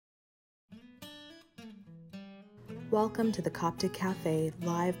Welcome to the Coptic Cafe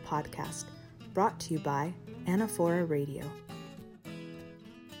live podcast, brought to you by Anaphora Radio.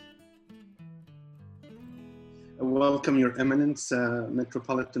 Welcome, Your Eminence,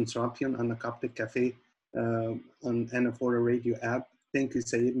 Metropolitan Serapion on the Coptic Cafe on Anaphora Radio app. Thank you,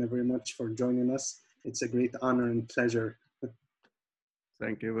 Sayyidina, very much for joining us. It's a great honor and pleasure.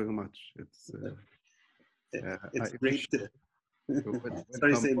 Thank you very much. It's great.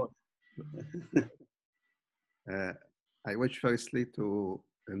 Sorry, Sayyidina. I wish firstly to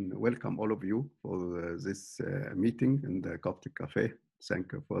welcome all of you for this meeting in the Coptic Cafe.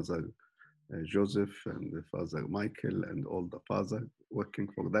 Thank you, Father Joseph and Father Michael and all the fathers working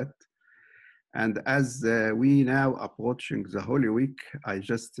for that. And as we now approaching the Holy Week, I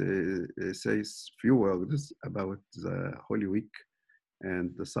just say a few words about the Holy Week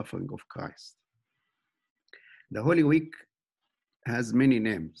and the suffering of Christ. The Holy Week has many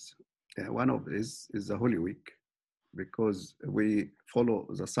names. One of these is the Holy Week, because we follow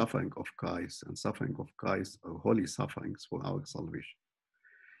the suffering of Christ, and suffering of Christ are holy sufferings for our salvation.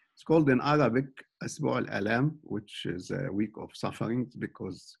 It's called in Arabic Asbu' al-Alam, which is a week of sufferings,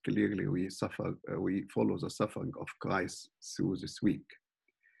 because clearly we follow the suffering of Christ through this week.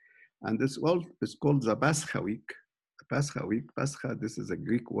 And this world is called the Pascha week. The Pascha week, Pascha, this is a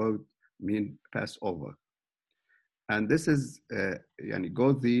Greek word, mean Passover. And this is the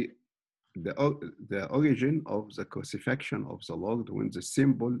origin of the crucifixion of the Lord, when the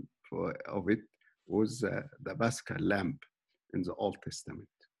symbol of it was the Paschal lamb in the Old Testament.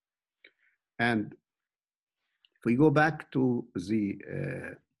 And if we go back to the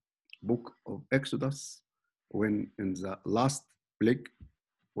book of Exodus, when in the last plague,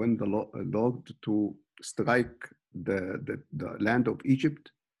 when the Lord to strike the land of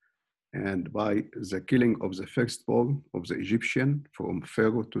Egypt, and by the killing of the firstborn of the Egyptian, from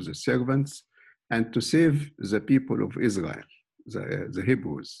Pharaoh to the servants, and to save the people of Israel, the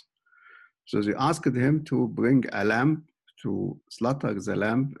Hebrews. So they asked him to bring a lamb, to slaughter the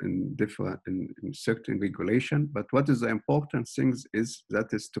lamb in certain regulation. But what is the important thing is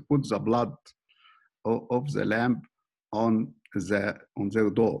to put the blood of the lamb on their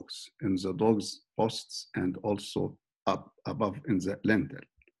doors, in the doors posts, and also up above in the lintel.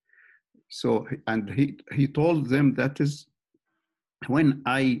 So, and he told them, that is, when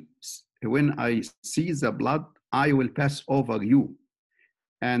I see the blood, I will pass over you,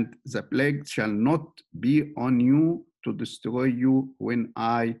 and the plague shall not be on you to destroy you when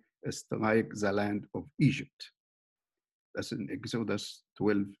I strike the land of Egypt. That's in Exodus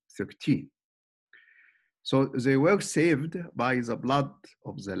 12:13. So they were saved by the blood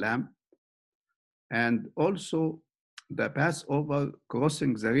of the lamb, and also the Passover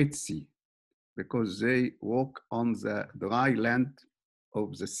crossing the Red Sea, because they walk on the dry land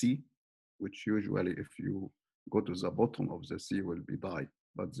of the sea, which usually if you go to the bottom of the sea will be dry.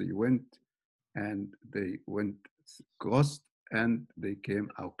 But they went crossed, and they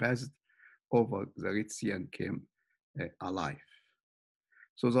came or passed over the Red Sea and came alive.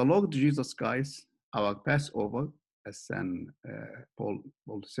 So the Lord Jesus Christ, our Passover, as St. Paul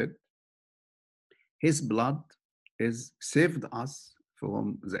said, his blood is saved us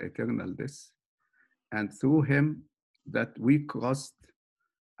from the eternal death. And through him that we passed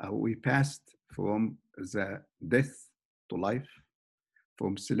from the death to life,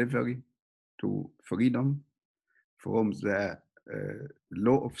 from slavery to freedom, from the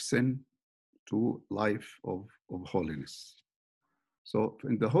law of sin to life of holiness. So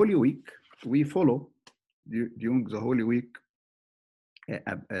in the Holy Week, we follow, during the Holy Week,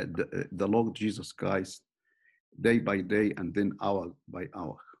 the Lord Jesus Christ, day by day, and then hour by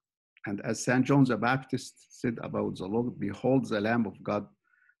hour. And as St. John the Baptist said about the Lord, behold the Lamb of God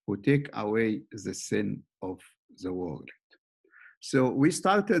who take away the sin of the world. So we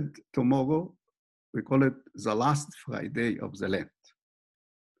started tomorrow, we call it the last Friday of the Lent,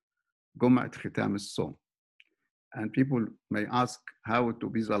 Jum'at Khitam as-Sawm. And people may ask how to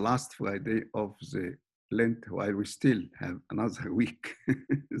be the last Friday of the Lent while we still have another week,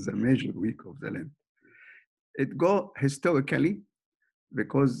 the major week of the Lent. It goes historically,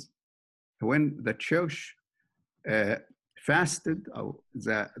 because when the church fasted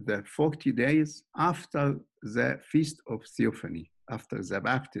the 40 days after the Feast of Theophany, after the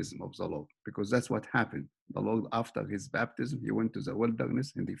baptism of the Lord, because that's what happened. The Lord, after his baptism, he went to the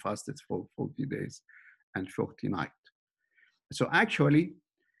wilderness and he fasted for 40 days and 40 nights. So actually,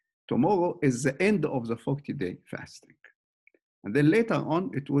 tomorrow is the end of the 40-day fasting. And then later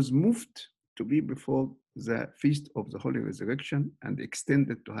on, it was moved to be before the Feast of the Holy Resurrection and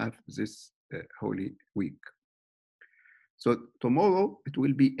extended to have this Holy Week. So tomorrow, it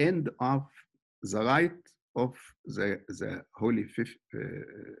will be end of the rite of the Holy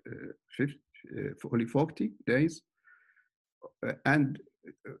Holy 40 days. And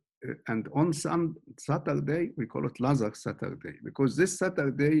on some Saturday, we call it Lazarus Saturday, because this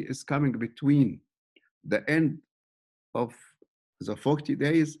Saturday is coming between the end of the 40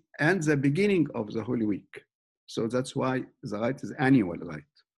 days and the beginning of the Holy Week. So that's why the rite is annual rite.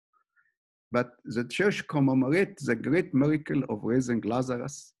 But the church commemorates the great miracle of raising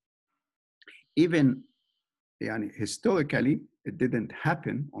Lazarus. Even historically, it didn't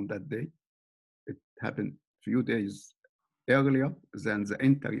happen on that day. It happened a few days earlier than the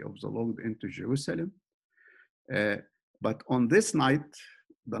entry of the Lord into Jerusalem. But on this night,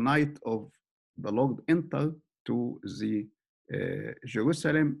 the night of the Lord entered to the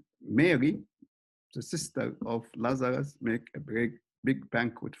Jerusalem, Mary, the sister of Lazarus, make a big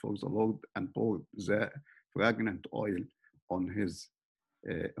banquet for the Lord and poured the fragrant oil on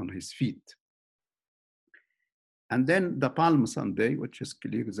his feet. And then the Palm Sunday, which is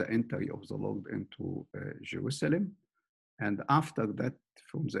clear the entry of the Lord into Jerusalem. And after that,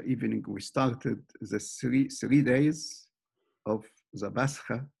 from the evening, we started the three days of the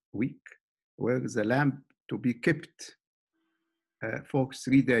Pascha week, where the lamb to be kept for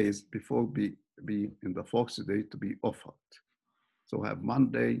 3 days before be in the fourth day to be offered. So have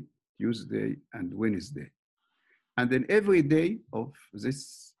Monday, Tuesday, and Wednesday. And then every day of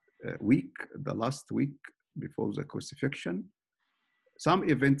this week, the last week before the crucifixion, some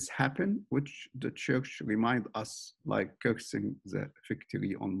events happen which the church remind us, like cursing the fig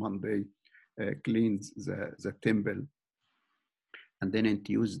tree on Monday, cleans the temple. And then on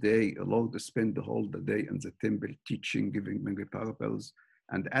Tuesday, the Lord spent the whole day in the temple teaching, giving many parables.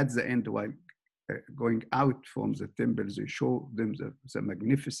 And at the end, while going out from the temple, they show them the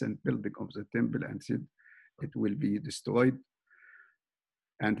magnificent building of the temple and said it will be destroyed.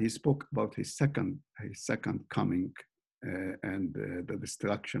 And he spoke about his second coming and the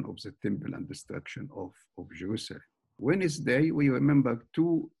destruction of the temple and destruction of Jerusalem. Wednesday, we remember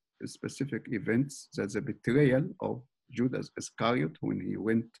two specific events. That's the betrayal of Judas Iscariot, when he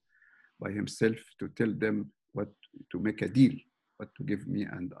went by himself to tell them what to make a deal, what to give me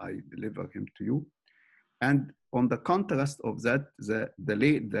and I deliver him to you. And on the contrast of that,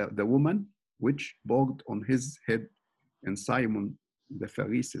 the woman which poured on his head in Simon the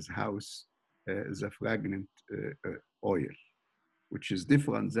Pharisee's house the fragrant oil, which is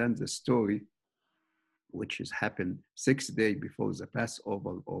different than the story which has happened 6 days before the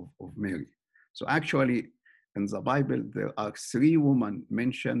Passover of Mary. So actually, in the Bible, there are 3 women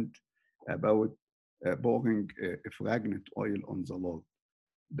mentioned about pouring a fragrant oil on the Lord.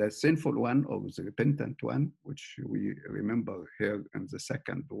 The sinful one, or the repentant one, which we remember here in the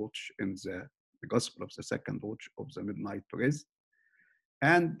second watch, in the Gospel of the second watch of the midnight praise.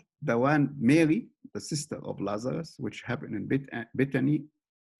 And the one, Mary, the sister of Lazarus, which happened in Bethany,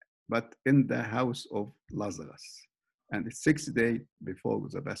 but in the house of Lazarus. And it's 6 days before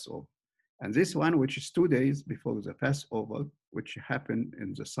the Passover. And this one, which is 2 days before the Passover, which happened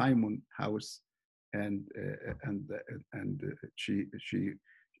in the Simon house, and she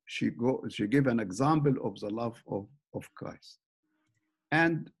gave an example of the love of Christ.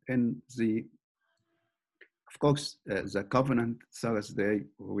 And in the, of course, the covenant Thursday,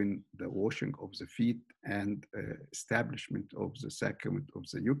 when the washing of the feet and establishment of the sacrament of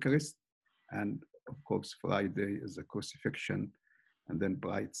the Eucharist, and of course, Friday is the crucifixion, and then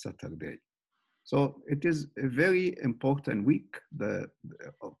Bright Saturday. So it is a very important week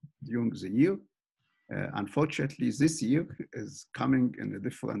during the year. Unfortunately, this year is coming in a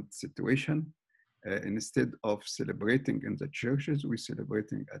different situation. Instead of celebrating in the churches, we're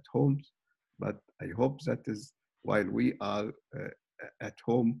celebrating at homes. But I hope that is while we are at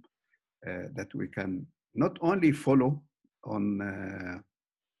home, that we can not only follow on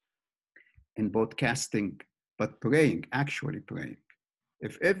in broadcasting, but praying, actually praying.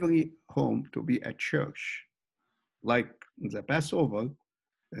 If every home to be a church, like the Passover,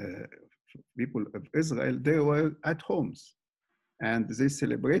 people of Israel, they were at homes and they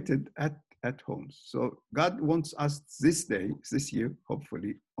celebrated at homes. So God wants us this year,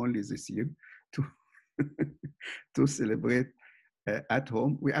 hopefully only this year, to, to celebrate at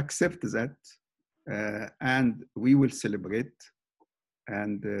home. We accept that and we will celebrate,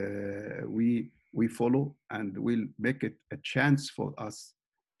 and we follow, and we'll make it a chance for us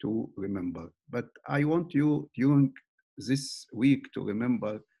to remember. But I want you during this week to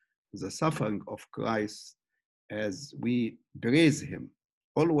remember the suffering of Christ as we praise him.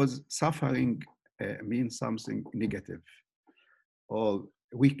 Always suffering means something negative or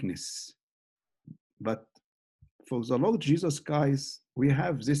weakness. But for the Lord Jesus Christ, we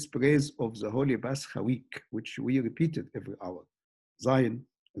have this praise of the Holy Pascha week, which we repeated every hour. Thine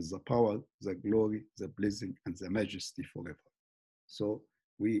is the power, the glory, the blessing, and the majesty forever. So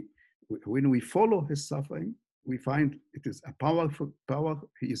when we follow his suffering, we find it is a powerful power.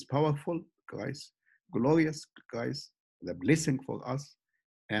 He is powerful, Christ, glorious Christ, the blessing for us,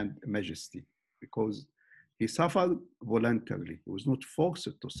 and majesty, because he suffered voluntarily. He was not forced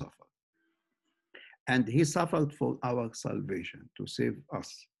to suffer. And he suffered for our salvation, to save us.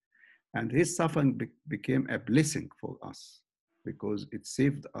 And his suffering became a blessing for us, because it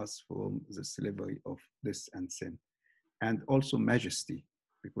saved us from the slavery of death and sin. And also majesty,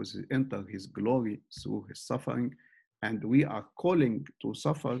 because he entered his glory through his suffering. And we are calling to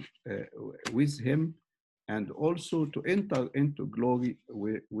suffer with him, and also to enter into glory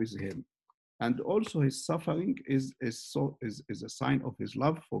with him. And also his suffering is a sign of his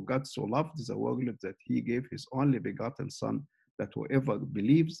love, for God so loved the world that he gave his only begotten Son, that whoever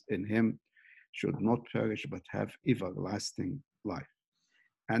believes in him should not perish but have everlasting life.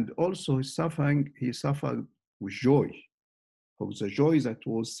 And also his suffering, he suffered with joy, for the joy that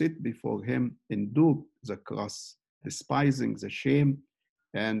was set before him endured the cross, despising the shame,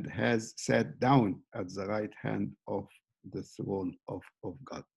 and has sat down at the right hand of the throne of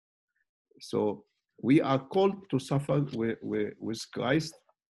God. So we are called to suffer with Christ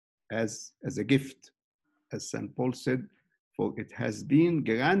as a gift, as St. Paul said, for it has been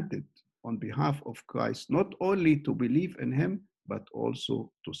granted on behalf of Christ, not only to believe in him, but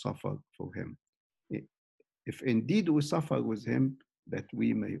also to suffer for him. If indeed we suffer with him, that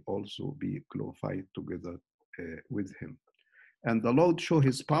we may also be glorified together with him. And the Lord showed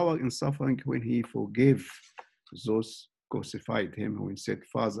his power in suffering when he forgave those crucified him, when he said,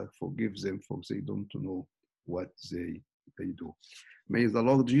 Father, forgive them, for they don't know what they do. May the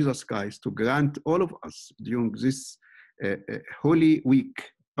Lord Jesus Christ to grant all of us during this Holy Week,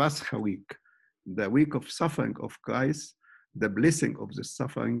 Pascha week, the week of suffering of Christ, the blessing of the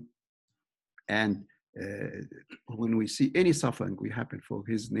suffering. And when we see any suffering we happen for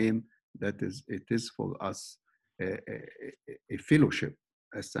his name, that is, it is for us a fellowship.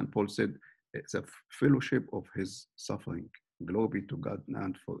 As St. Paul said, it's a fellowship of his suffering. Glory to God now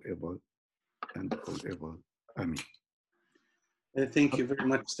and forever and forever. Amen. Thank you very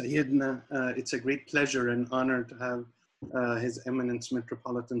much, Sayyidina. It's a great pleasure and honor to have His Eminence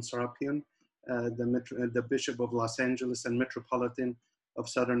Metropolitan Serapion, the Bishop of Los Angeles and Metropolitan of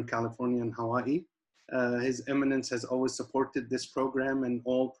Southern California and Hawaii. His Eminence has always supported this program and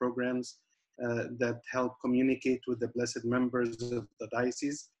all programs that help communicate with the blessed members of the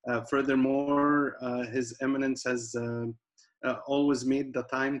diocese. Furthermore, His Eminence has always made the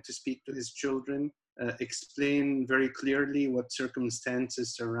time to speak to his children, explain very clearly what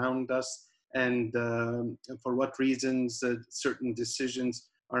circumstances surround us and for what reasons certain decisions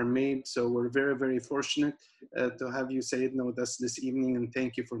are made. So we're very, very fortunate to have you, Sayyidina, with us this evening, and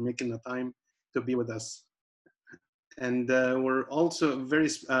thank you for making the time to be with us. And we're also very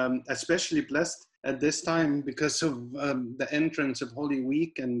especially blessed at this time because of the entrance of Holy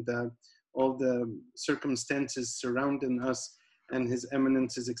Week and all the circumstances surrounding us, and His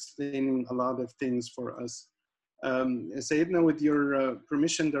Eminence is explaining a lot of things for us. Sayyidina, with your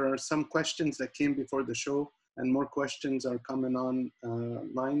permission, there are some questions that came before the show, and more questions are coming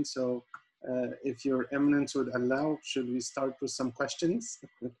online. So if your Eminence would allow, should we start with some questions?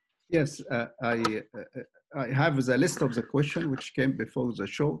 Yes, I have the list of the questions which came before the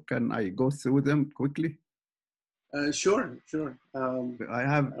show. Can I go through them quickly? Sure. I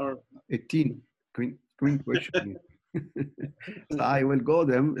have 18 questions. So I will go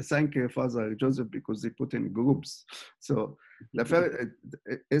them. Thank you, Father Joseph, because they put in groups. So the first,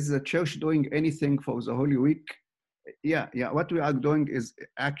 is the church doing anything for the Holy Week? Yeah. What we are doing is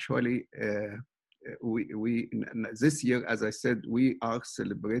actually, we this year, as I said, we are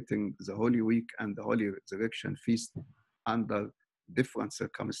celebrating the Holy Week and the Holy Resurrection Feast under different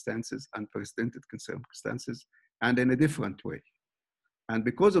circumstances, unprecedented circumstances, and in a different way. And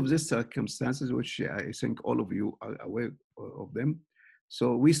because of these circumstances, which I think all of you are aware of them,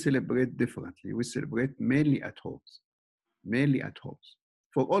 so we celebrate differently. We celebrate mainly at homes,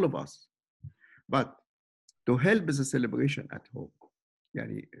 for all of us. But to help the celebration at home,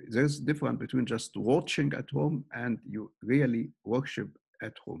 there's a difference between just watching at home and you really worship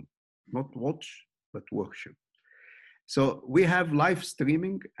at home. Not watch, but worship. So we have live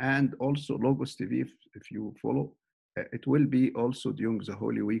streaming and also Logos TV, if you follow. It will be also during the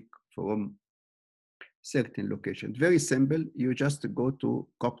Holy Week from certain locations. Very simple. You just go to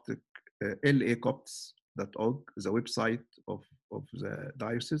Coptic, lacopts.org, the website of the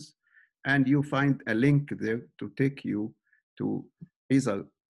diocese, and you find a link there to take you to either,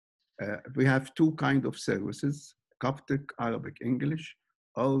 we have two kind of services, Coptic, Arabic, English,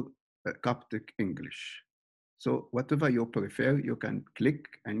 or Coptic English. So whatever you prefer, you can click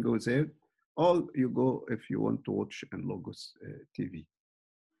and go there, or you go if you want to watch on Logos TV.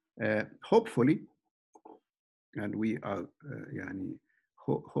 Hopefully, and we are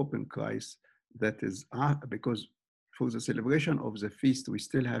hoping Christ that is because for the celebration of the feast, we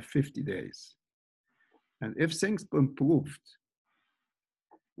still have 50 days. And if things improved,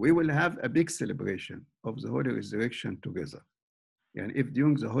 we will have a big celebration of the Holy Resurrection together. And if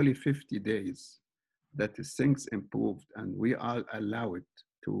during the Holy 50 days, that is things improved and we are allowed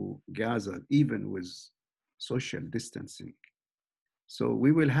to gather even with social distancing. So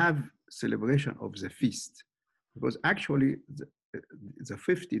we will have celebration of the feast, because actually the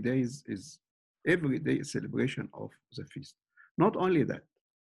 50 days is every day a celebration of the feast. Not only that,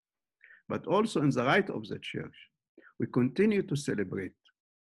 but also in the rite of the church, we continue to celebrate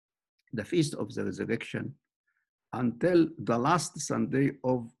the feast of the resurrection until the last Sunday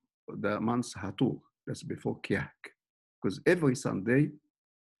of the month Hatur, that's before Kiahk. Because every Sunday,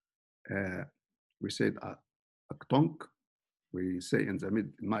 we say Aktonk, we say in the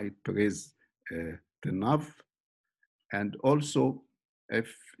midnight praise Tenav. And also,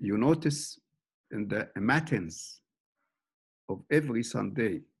 if you notice in the matins of every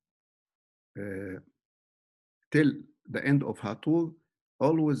Sunday till the end of Hatur,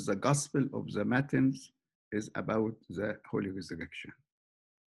 always the gospel of the matins is about the Holy Resurrection.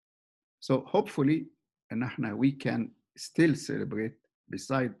 So hopefully, we can still celebrate,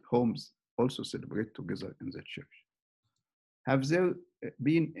 beside homes, also celebrate together in the church. Have there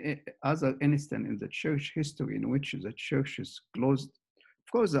been other instances in the church history in which the church is closed?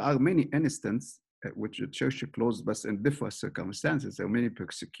 Of course, there are many instances which the church closed, but in different circumstances. There are many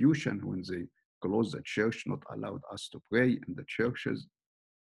persecution when they closed the church, not allowed us to pray in the churches.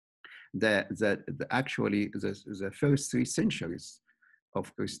 Actually, the first 3 centuries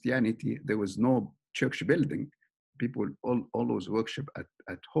of Christianity, there was no church building. People always worship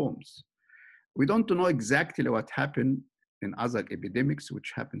at homes. We don't know exactly what happened in other epidemics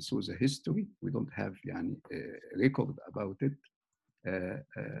which happened through the history. We don't have a record about it.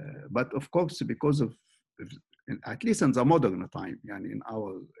 But of course, because of, at least in the modern time, in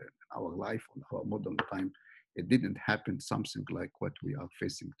our life, in our modern time, it didn't happen something like what we are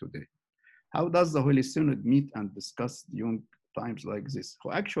facing today. How does the Holy Synod meet and discuss during times like this?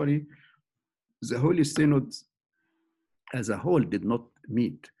 Well, actually, the Holy Synod as a whole did not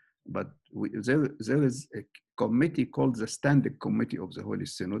meet, but there is a committee called the Standing Committee of the Holy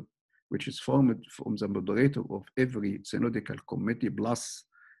Synod, which is formed from the moderator of every synodical committee, plus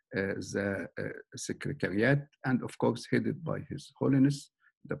the secretariat, and of course headed by His Holiness,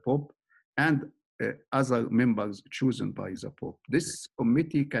 the Pope, and other members chosen by the Pope. This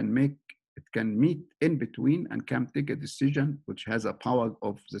committee can meet in between and can take a decision which has a power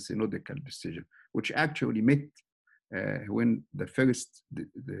of the synodical decision, which actually met when the first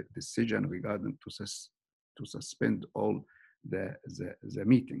the decision regarding to suspend all the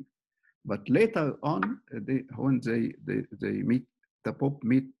meeting. But later on, when they meet, the Pope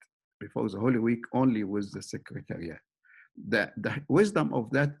meet before the Holy Week only with the Secretariat. The wisdom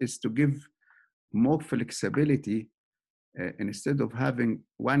of that is to give more flexibility instead of having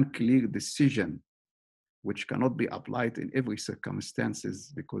one clear decision which cannot be applied in every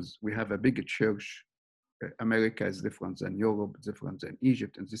circumstances, because we have a big church. America is different than Europe, different than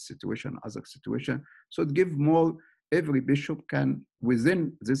Egypt in this situation, other situation. So it gives more, every bishop can,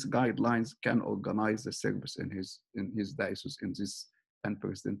 within these guidelines, can organize the service in his diocese in this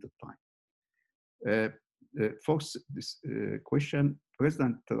unprecedented time. First, this question,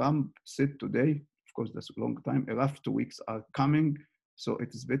 President Trump said today, of course, that's a long time, a rough 2 weeks are coming, so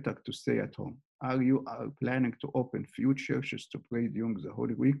it is better to stay at home. Are you planning to open few churches to pray during the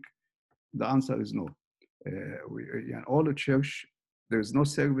Holy Week? The answer is no. All the church, there is no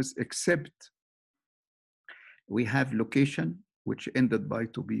service except we have location, which ended by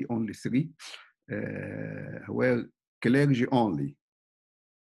to be only 3, where clergy only,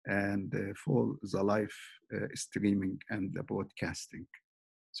 and for the live streaming and the broadcasting.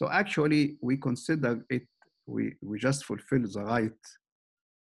 So actually, we consider it, we just fulfill the right,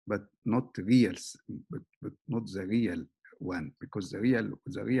 but not real, but not the real one, because the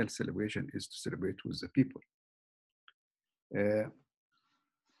real celebration is to celebrate with the people.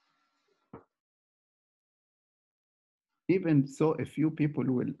 Even so, a few people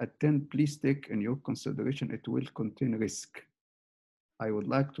will attend, please take in your consideration, it will contain risk. I would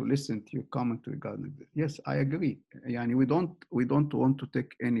like to listen to your comment regarding this. Yes, I agree. Yani we don't want to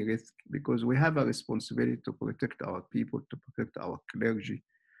take any risk because we have a responsibility to protect our people, to protect our clergy.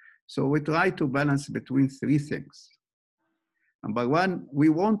 So we try to balance between three things. Number one, we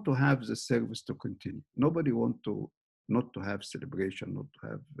want to have the service to continue. Nobody wants to not to have celebration, not to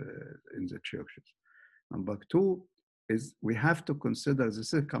have in the churches. Number two is we have to consider the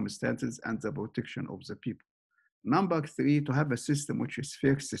circumstances and the protection of the people. Number three, to have a system which is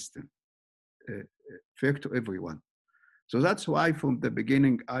fair system, fair to everyone. So that's why from the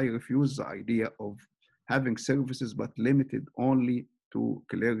beginning, I refused the idea of having services, but limited only to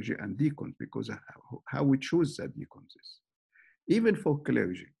clergy and deacons, because how we choose the deacons is. Even for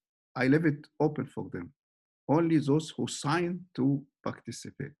clergy, I leave it open for them. Only those who sign to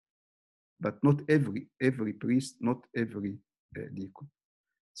participate, but not every priest, not every deacon.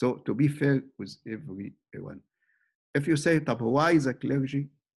 So to be fair with everyone. If you say, why the clergy?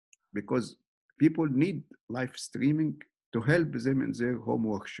 Because people need live streaming to help them in their home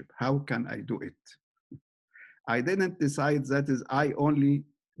worship. How can I do it? I didn't decide that is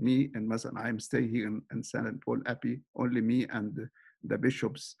me and Masan, I'm staying here in St. Paul Abbey, only me and the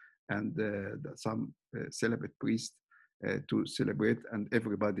bishops and some celibate priests to celebrate and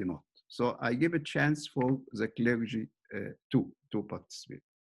everybody not. So I give a chance for the clergy to participate.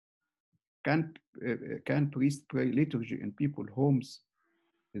 Can priests pray liturgy in people's homes?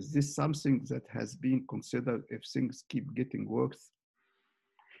 Is this something that has been considered if things keep getting worse?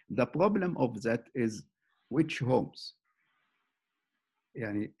 The problem of that is which homes?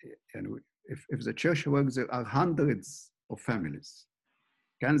 And if the church works, there are hundreds of families.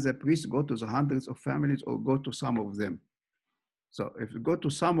 Can the priest go to the hundreds of families or go to some of them? So if you go to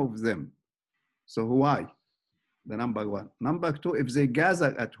some of them, so why? The number one. Number two, if they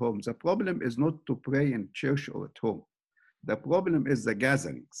gather at home, the problem is not to pray in church or at home. The problem is the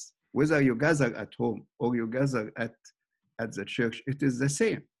gatherings. Whether you gather at home or you gather at the church, it is the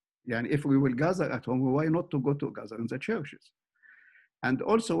same. And if we will gather at home, why not to go to gather in the churches? And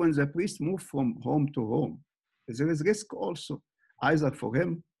also when the priest move from home to home, there is risk also, either for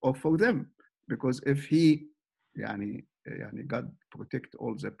him or for them. Because if he, God protect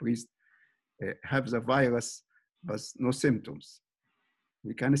all the priests, have the virus, but no symptoms,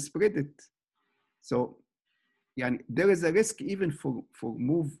 we can spread it. So there is a risk even for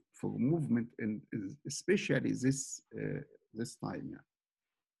movement, and especially this time. Yeah.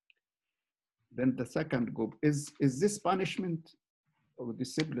 Then the second group is this punishment or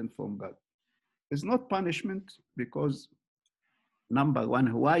discipline from God? It's not punishment, because number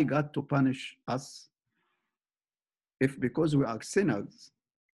one, why God to punish us? If because we are sinners,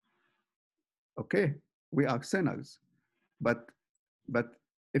 okay, we are sinners, but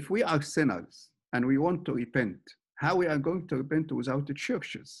if we are sinners and we want to repent, how we are going to repent without the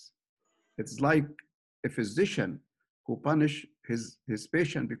churches? It's like a physician who punish his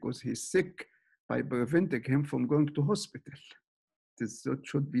patient because he's sick by preventing him from going to hospital. This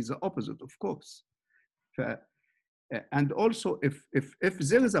should be the opposite, of course. And also, if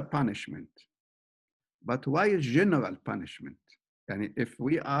there is a punishment, but why is general punishment? And if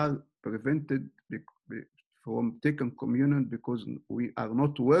we are prevented from taking communion because we are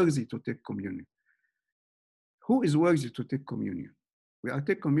not worthy to take communion, who is worthy to take communion? We are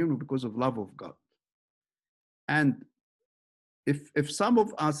taking communion because of love of God. And if some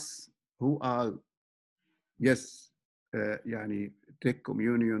of us who are, yes, take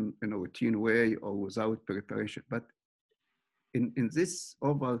communion in a routine way or without preparation, but in this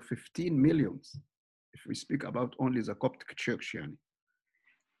over 15 millions, if we speak about only the Coptic Church,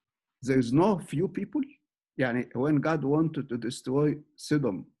 there is no few people. When God wanted to destroy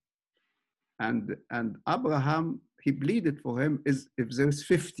Sodom, and Abraham, he pleaded for him, is if there's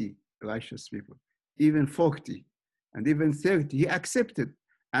 50 righteous people, even 40, and even 30, he accepted.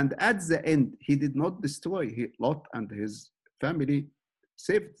 And at the end, he did not destroy. Lot and his family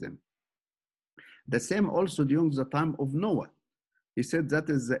saved them. The same also during the time of Noah. He said that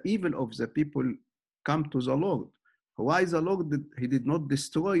is the evil of the people come to the Lord. Why the Lord he did not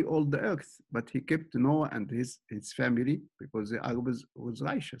destroy all the earth, but he kept Noah and his family because they was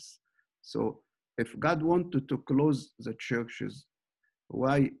righteous. So if God wanted to close the churches,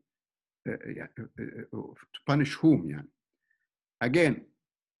 why to punish whom? Again,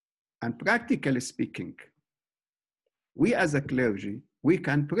 and practically speaking, we as a clergy, we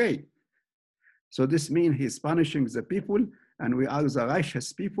can pray. So this means he's punishing the people, and we are the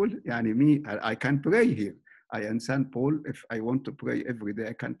righteous people. I can pray here. I in St. Paul, if I want to pray every day,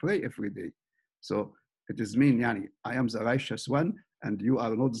 I can pray every day. So it is mean, I am the righteous one, and you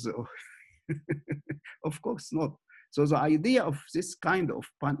are not the. Of course not. So the idea of this kind of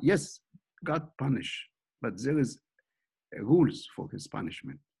yes, God punish, but there is rules for his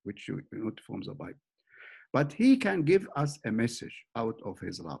punishment, which you note from the Bible. But he can give us a message out of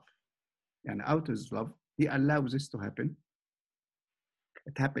his love. And out of his love, he allows this to happen.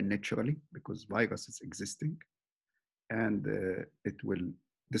 It happened naturally because virus is existing, and it will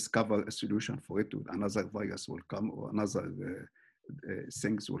discover a solution for it. Another virus will come, or another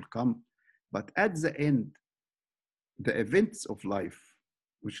things will come. But at the end, the events of life,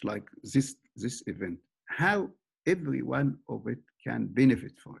 which like this event, how every one of it can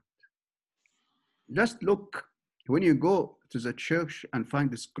benefit from it. Just look, when you go to the church and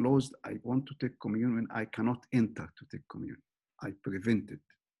find it's closed, I want to take communion, I cannot enter to take communion. I prevent it.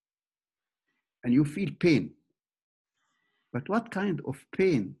 And you feel pain. But what kind of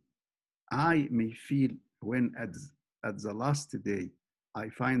pain I may feel when at the last day, I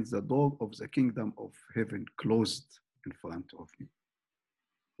find the door of the kingdom of heaven closed in front of me.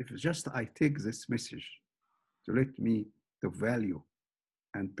 If just I take this message to let me to value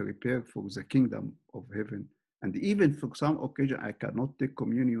and prepare for the kingdom of heaven, and even for some occasion I cannot take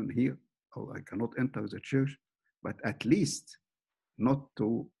communion here, or I cannot enter the church, but at least not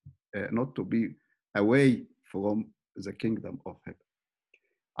to be away from the kingdom of heaven.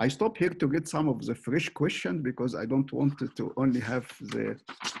 I stop here to get some of the fresh questions because I don't want to only have the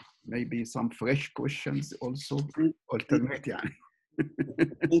maybe some fresh questions also. Alternate, يعني.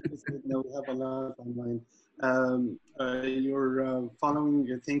 Thank you, Sayyidina. We have a lot online. You're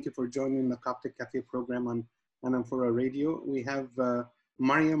following. Thank you for joining the Coptic Cafe program on Anaphora Radio. We have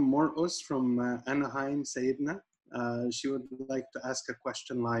Mariam Moros from Anaheim, Sayyidina. She would like to ask a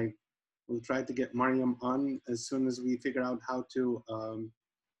question live. We'll try to get Mariam on as soon as we figure out how to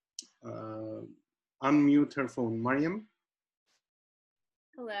unmute her phone. Mariam?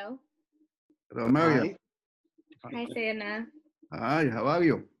 Hello. Hello, Mariam. Hi, Sayyidina. Hi, how are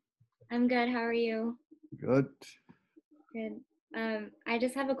you? I'm good. How are you? Good. Good. I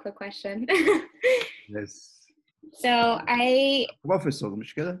just have a quick question. Yes. So Professor,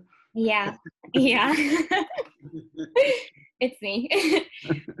 مش كده? Yeah. It's me.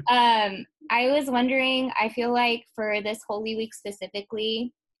 I was wondering, I feel like for this Holy Week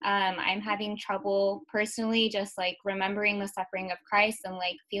specifically, I'm having trouble personally just like remembering the suffering of Christ and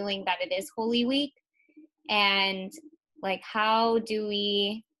like feeling that it is Holy Week. And like, how do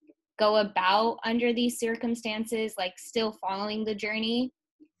we go about under these circumstances, like still following the journey?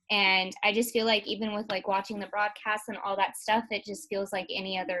 And I just feel like even with like watching the broadcast and all that stuff, it just feels like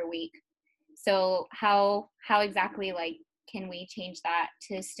any other week. So how exactly like can we change that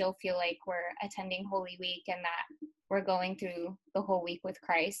to still feel like we're attending Holy Week and that we're going through the whole week with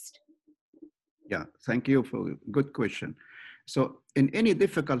Christ? Yeah, thank you for a good question. So in any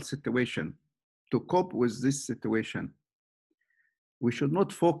difficult situation, to cope with this situation, we should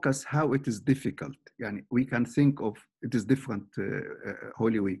not focus how it is difficult. Yani we can think of it is different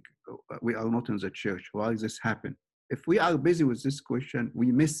Holy Week. We are not in the church. Why does this happen? If we are busy with this question,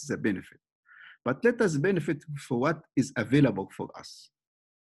 we miss the benefit. But let us benefit for what is available for us.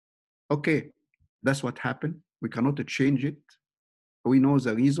 Okay, that's what happened. We cannot change it. We know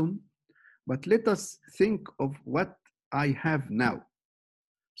the reason. But let us think of what I have now.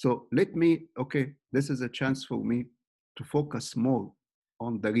 So let me, okay, this is a chance for me to focus more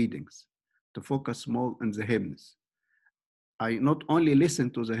on the readings, to focus more on the hymns. I not only listen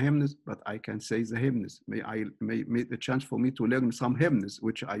to the hymns, but I can say the hymns. May the chance for me to learn some hymns,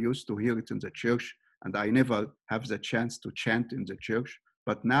 which I used to hear it in the church, and I never have the chance to chant in the church.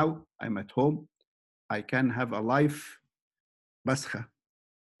 But now I'm at home, I can have a live bascha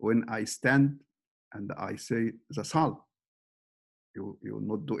when I stand and I say the psalm. You will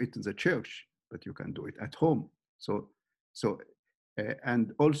not do it in the church, but you can do it at home.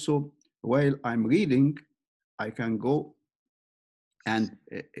 And also while I'm reading, I can go and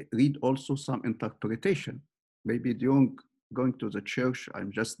read also some interpretation. Maybe during going to the church,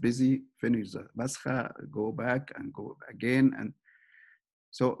 I'm just busy, finish the bascha, go back and go again. And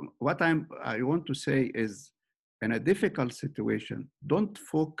so what I want to say is, in a difficult situation, don't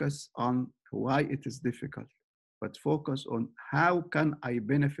focus on why it is difficult, but focus on how can I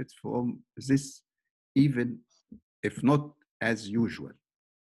benefit from this, even if not as usual.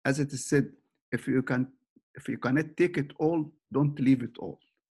 As it is said, if you cannot take it all, don't leave it all.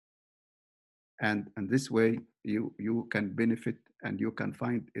 And this way you can benefit and you can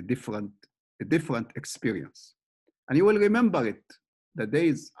find a different experience. And you will remember it the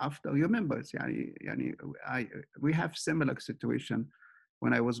days after. You remember it. We have similar situation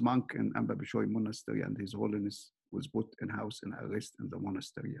when I was monk in Amba Bishoy Monastery, and His Holiness was put in house in arrest in the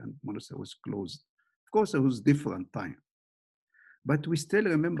monastery, and monastery was closed course, it was different time. But we still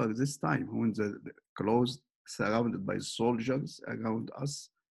remember this time when the closed, surrounded by soldiers around us,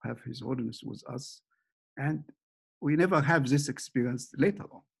 have His Holiness with us. And we never have this experience later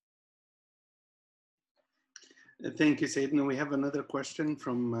on. Thank you, Sayyidina. We have another question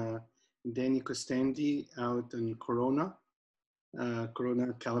from Danny Costandi out in Corona,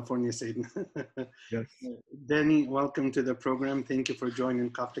 California, Sayyidina. Yes. Danny, welcome to the program. Thank you for joining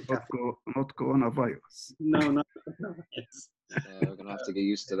Coptic Cafe. Not coronavirus. No, not coronavirus. We're gonna have to get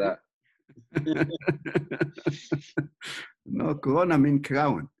used to that. No, Corona means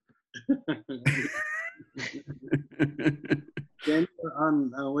crown. Danny,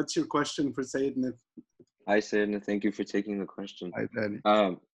 what's your question for Sayyidina? Hi, Sayyidina. Thank you for taking the question. Hi, Danny.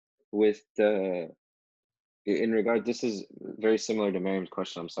 With the, in regard, this is very similar to Miriam's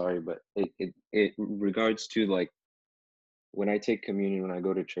question. I'm sorry, but it regards to like when I take communion, when I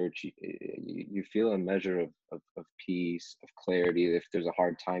go to church, you feel a measure of peace, of clarity. If there's a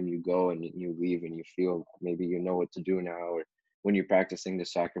hard time, you go and you leave and you feel maybe you know what to do now, or when you're practicing the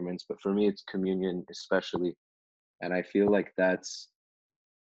sacraments. But for me, it's communion especially. And I feel like that's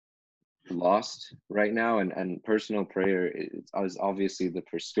lost right now. And personal prayer is obviously the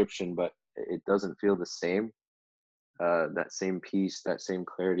prescription, but it doesn't feel the same. That same peace, that same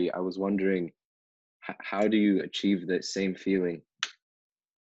clarity. I was wondering, how do you achieve that same feeling?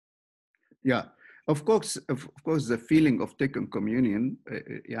 Yeah, of course, the feeling of taking communion,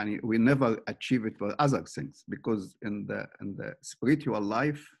 we never achieve it for other things, because in the spiritual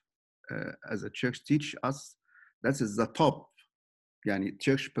life, as a church teach us, that is the top.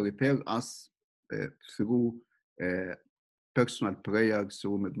 Church prepare us through personal prayer,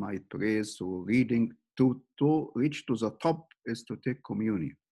 through midnight prayers, through reading, to reach to the top is to take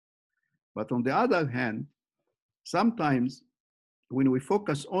communion. But on the other hand, sometimes when we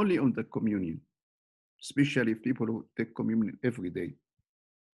focus only on the communion, especially people who take communion every day,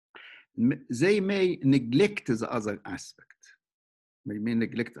 they may neglect the other aspect. They may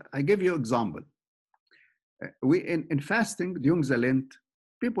neglect. I give you an example. In fasting during the Lent,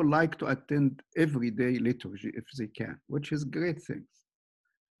 people like to attend everyday liturgy if they can, which is great things.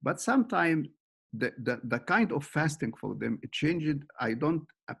 But sometimes the kind of fasting for them, it changed. I don't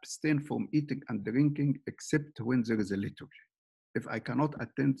abstain from eating and drinking except when there is a liturgy. If I cannot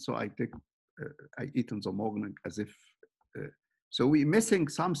attend, so I eat in the morning as if. So we're missing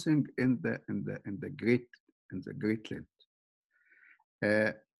something in the great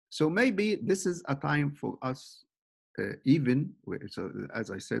Lent. So maybe this is a time for us, so as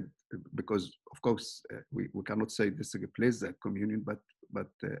I said, because of course we cannot say this replaces the communion, but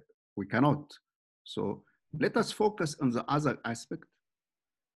we cannot. So let us focus on the other aspect,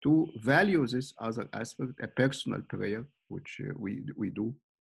 to value this other aspect, a personal prayer, which we do,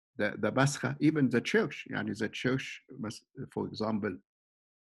 the Pascha, even the church. The church, for example,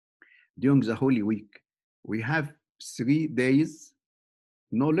 during the Holy Week, we have 3 days,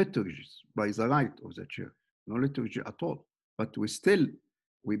 no liturgies by the right of the church, no liturgy at all. But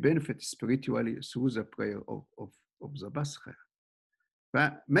we benefit spiritually through the prayer of the Pascha.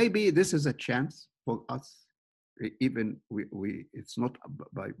 But maybe this is a chance for us, even it's not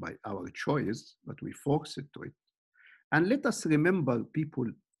by our choice, but we force it to it. And let us remember people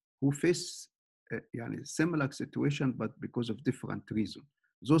who face similar situation, but because of different reasons.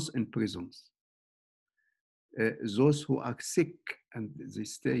 Those in prisons, those who are sick and they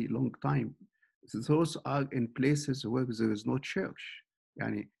stay a long time, those are in places where there is no church.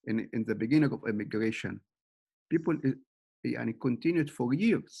 In the beginning of immigration, people continued for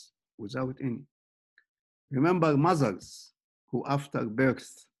years without any. Remember mothers who after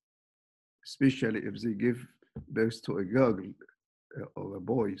birth, especially if they give birth to a girl or a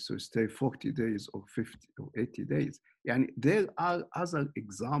boy, so stay 40 days or 50 or 80 days. There are other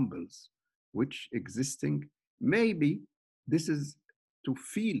examples which existing. Maybe this is to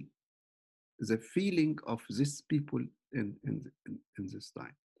feel the feeling of these people in this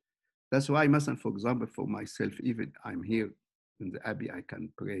time. That's why, for example, for myself, even I'm here in the Abbey, I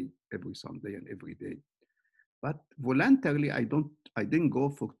can pray every Sunday and every day. But voluntarily, I didn't go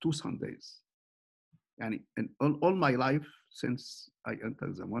for 2 Sundays. And all my life, since I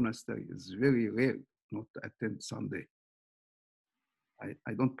entered the monastery, it's very rare not to attend Sunday.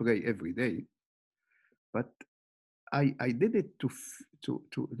 I don't pray every day, but I did it to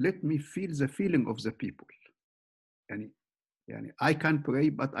let me feel the feeling of the people. I can pray,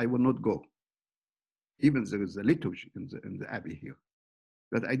 but I will not go. Even there is a liturgy in the Abbey here,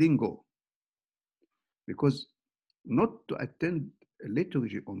 but I didn't go. Because not to attend a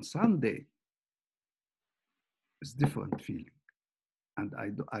liturgy on Sunday is different feeling.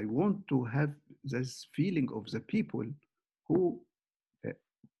 And I want to have this feeling of the people who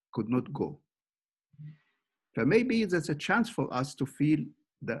could not go. So maybe there's a chance for us to feel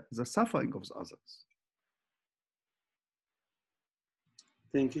the suffering of the others.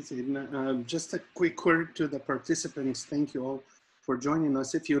 Thank you, Sayyidina. Just a quick word to the participants. Thank you all for joining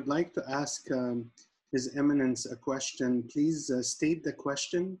us. If you'd like to ask His Eminence a question, please state the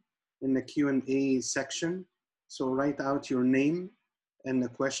question in the Q&A section. So write out your name and the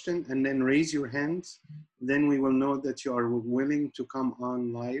question, and then raise your hands. Then we will know that you are willing to come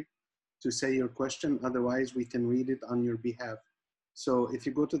on live to say your question. Otherwise, we can read it on your behalf. So if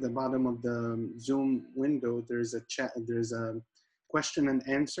you go to the bottom of the Zoom window, there's a chat, there's a question and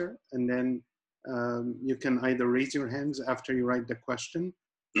answer, and then you can either raise your hands after you write the question,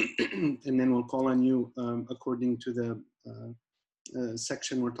 and then we'll call on you according to the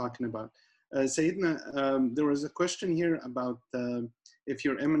section we're talking about. Sayyidina, there was a question here about if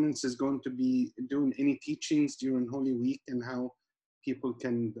Your Eminence is going to be doing any teachings during Holy Week and how people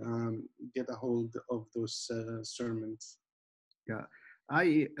can get a hold of those sermons. Yeah,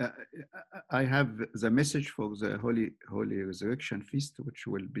 I have the message for the Holy Resurrection Feast, which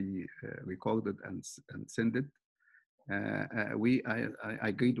will be recorded and send it. I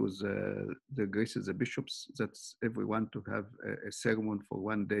agreed with the graces, the bishops, that everyone to have a sermon for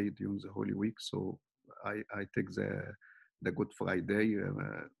one day during the Holy Week. So I take the Good Friday.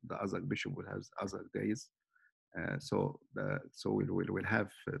 The other bishop will have other days. So we'll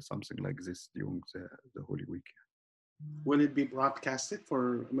have something like this during the Holy Week. Will it be broadcasted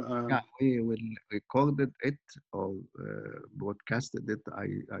for? Yeah, we will record it or broadcasted it. I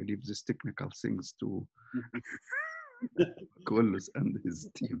leave these technical things to Carlos and his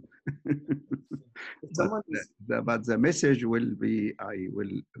team. but the message will be, I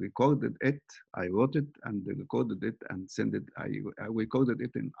will recorded it, I wrote it and recorded it and send it. I recorded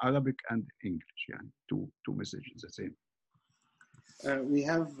it in Arabic and English, yeah, two messages the same. We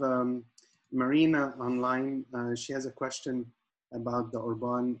have Marina online. She has a question about the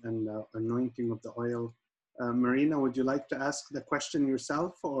Urban and the anointing of the oil. Marina, would you like to ask the question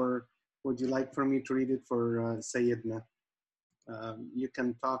yourself, or would you like for me to read it for Sayyidina? You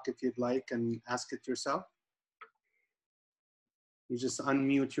can talk if you'd like and ask it yourself. You just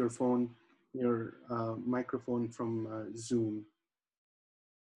unmute your phone, your microphone from Zoom.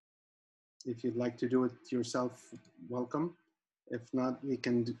 If you'd like to do it yourself, welcome. If not, we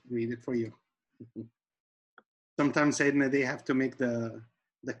can read it for you. Sometimes, Sayyidina, they have to make the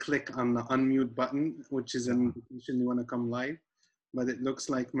click on the unmute button, which is an indication they want to come live. But it looks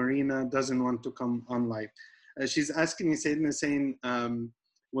like Marina doesn't want to come on live. She's asking me, Sayyidina, saying,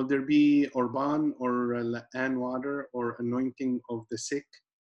 will there be Urban or La'an water or anointing of the sick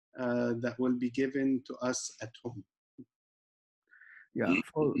that will be given to us at home? Yeah,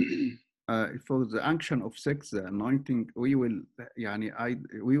 for the unction of sex, the anointing, we will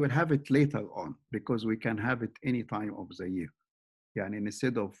have it later on, because we can have it any time of the year.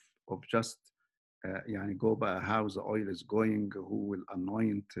 Instead of just go by how the oil is going, who will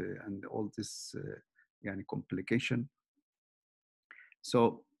anoint, and all this complication.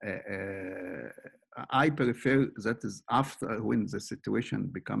 So I prefer that is after, when the situation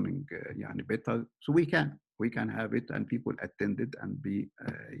becoming better, so we can have it and people attend it and be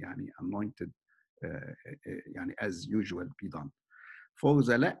anointed as usual be done. For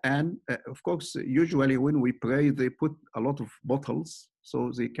the La'an, of course, usually when we pray, they put a lot of bottles,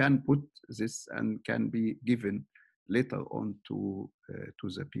 so they can put this and can be given later on to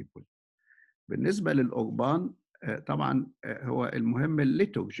the people. بالنسبة للأربان طبعا هو المهم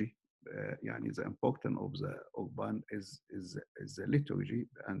الليتورجي. the importance of the Urban is the liturgy,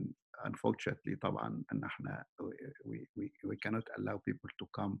 and unfortunately طبعا ان احنا we cannot allow people to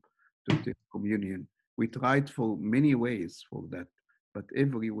come to take communion. We tried for many ways for that, but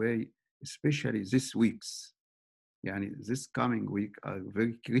every way, especially this weeks, this coming week are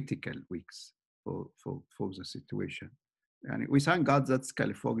very critical weeks for the situation. We thank God that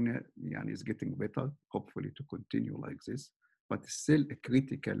California is getting better, hopefully to continue like this, but still a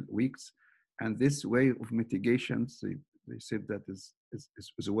critical weeks. And this way of mitigation, they said that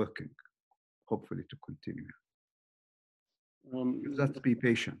is working, hopefully to continue. Just be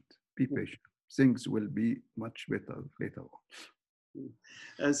patient, Things will be much better later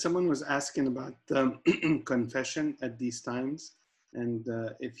on. Someone was asking about confession at these times, and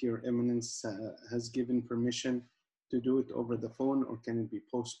if Your Eminence has given permission to do it over the phone, or can it be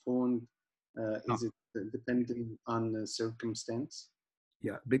postponed? Is it dependent on the circumstance?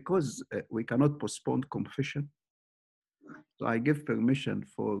 Yeah, because we cannot postpone confession. So I give permission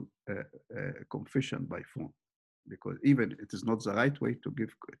for confession by phone. because even it is not the right way to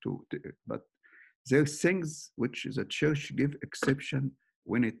give but there are things which the church give exception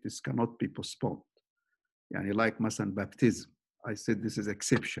when it is cannot be postponed. Yani like مثلا baptism. I said this is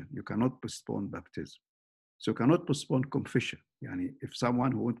exception. You cannot postpone baptism. So you cannot postpone confession. Yani if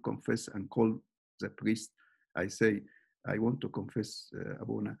someone who won't confess and call the priest, I say, I want to confess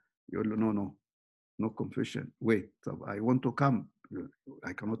Abuna. You'll no confession. Wait, I want to come.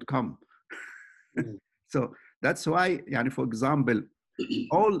 I cannot come. So that's why, yani for example,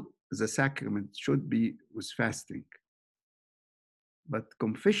 all the sacraments should be with fasting. But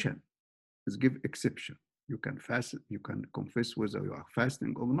confession is give exception. You can fast, you can confess whether you are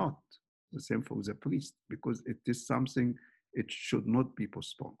fasting or not. The same for the priest, because it is something, it should not be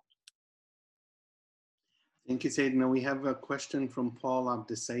postponed. Thank you, Sayyid. Now we have a question from Paul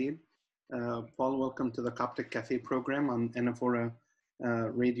Abdesayed. Paul, welcome to the Coptic Cafe program on Anaphora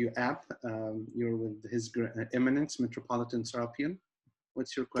radio app. You're with His Eminence, Metropolitan Serapion.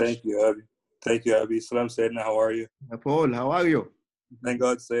 What's your question? Thank you, Abi. Thank you, Abi. Salam, Sayyidina. How are you? Paul, how are you? Thank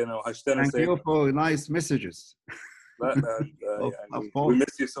God, Sayyidina. Thank you for nice messages. We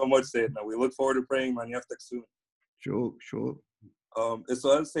miss you so much, Sayyidina. We look forward to praying Maniaftak soon. Sure.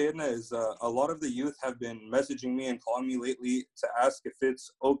 Islam, Sayyidina, is a lot of the youth have been messaging me and calling me lately to ask if it's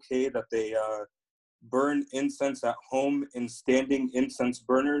okay that they burn incense at home in standing incense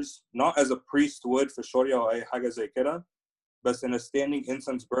burners, not as a priest would for Sharia or Haga Zaykira, but in a standing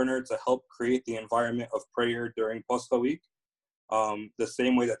incense burner to help create the environment of prayer during Pascha week. The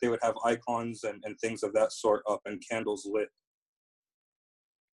same way that they would have icons and things of that sort up and candles lit.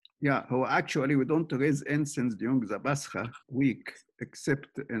 Yeah, well, actually, we don't raise incense during the Pascha week, except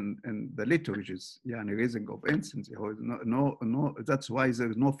in the liturgies. Yeah, raising of incense. No. That's why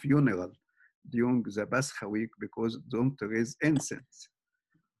there's no funeral during the Pascha week, because don't raise incense.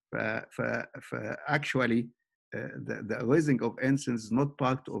 Actually, the raising of incense is not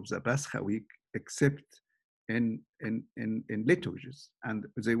part of the Pascha week, except in liturgies, and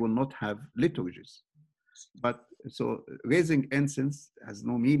they will not have liturgies. But so raising incense has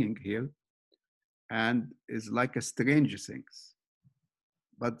no meaning here, and is like a strange thing.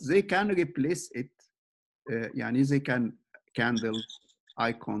 But they can replace it. Yani they can candle,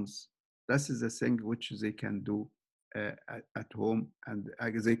 icons. This is the thing which they can do at home, and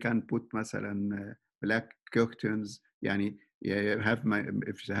they can put مثلا black curtains. Yani have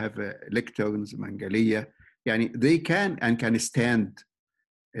if you have lecterns, mangalia. Yani they can stand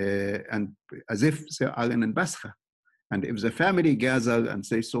and as if they are in Pascha. And if the family gather and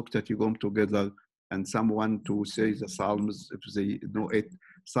say Soktat Yigom together, and someone to say the Psalms, if they know it,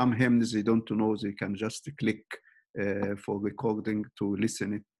 some hymns they don't know, they can just click for recording to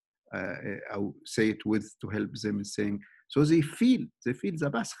listen it, or say it with to help them in saying. So they feel the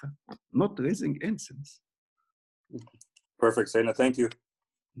Pascha, not raising incense. Perfect, Sayyidina. Thank you.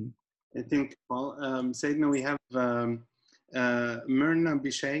 I think, Paul. Sayyidina, we have Myrna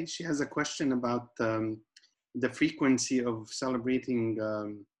Bishay. She has a question about the frequency of celebrating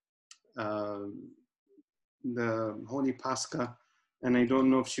the Holy Pascha, and I don't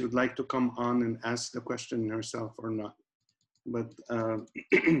know if she would like to come on and ask the question herself or not. But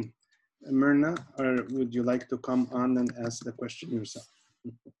Myrna, or would you like to come on and ask the question yourself?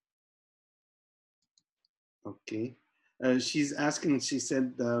 Okay. She's asking, she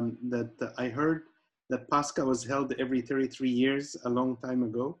said that I heard that Pascha was held every 33 years, a long time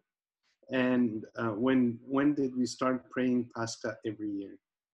ago. And when did we start praying Pascha every year?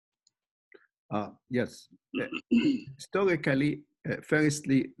 Yes. Historically,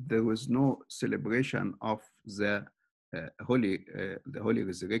 firstly, there was no celebration of the Holy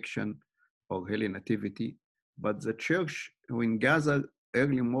Resurrection or Holy Nativity, but the church, when gathered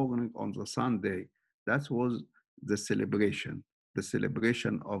early morning on the Sunday, that was the celebration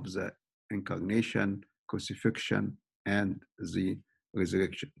of the incarnation, crucifixion, and the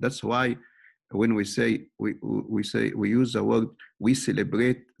resurrection. That's why when we say we use the word, we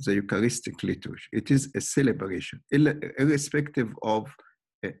celebrate the Eucharistic liturgy. It is a celebration, irrespective of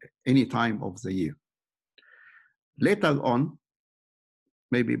any time of the year. Later on,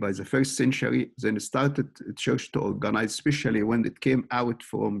 maybe by the 1st century, then started the church to organize, especially when it came out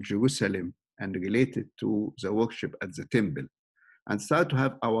from Jerusalem and related to the worship at the temple, and start to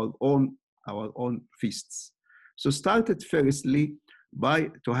have our own feasts. So started firstly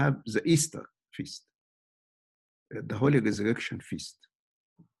by to have the Easter feast, the Holy Resurrection feast.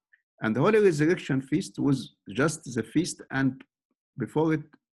 And the Holy Resurrection feast was just the feast, and before it,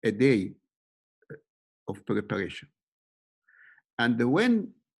 a day of preparation. And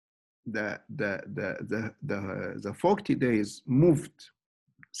when the 40 days moved,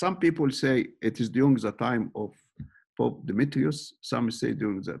 some people say it is during the time of Pope Demetrius, some say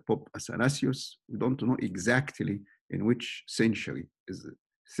during the Pope Athanasius. We don't know exactly in which century, is it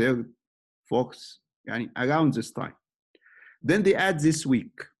third, fourth, around this time. Then they add this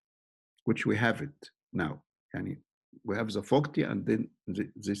week, which we have it now. We have the 40 and then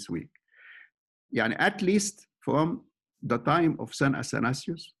this week. At least from the time of St.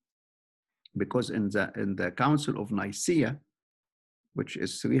 Athanasius, because in the Council of Nicaea, which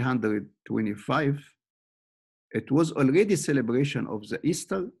is 325, it was already celebration of the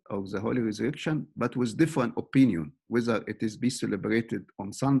Easter, of the Holy Resurrection, but with different opinion, whether it is be celebrated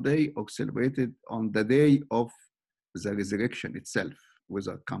on Sunday or celebrated on the day of the resurrection itself,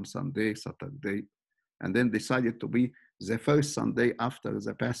 whether come Sunday, Saturday, and then decided to be the first Sunday after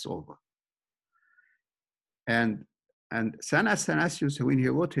the Passover. And St. Athanasius, when he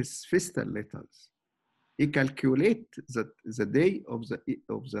wrote his Festal letters, he calculated the day of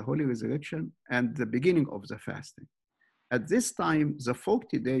the Holy Resurrection and the beginning of the fasting. At this time, the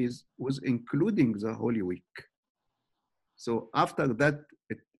 40 days was including the Holy Week. So after that,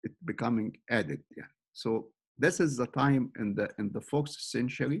 it becoming added. Yeah. So this is the time in the 4th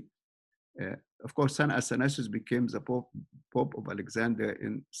century. Of course, St. Athanasius became the Pope of Alexandria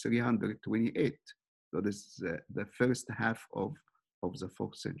in 328. So this is the first half of the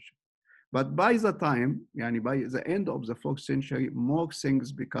 4th century. But by the time, by the end of the 4th century, more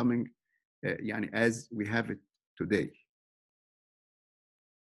things becoming as we have it today.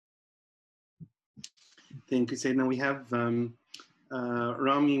 Thank you, Sayyidina. We have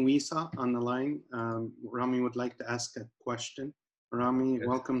Rami Wisa on the line. Rami would like to ask a question. Rami, yes.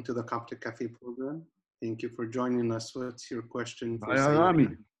 Welcome to the Coptic Cafe program. Thank you for joining us. What's your question for Hi, Rami.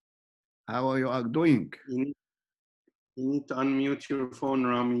 How are you doing? You need to unmute your phone,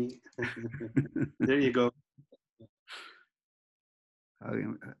 Rami. There you go.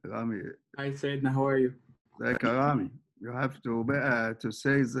 Rami. Hi, Sayyidina. How are you? Like Rami, you have to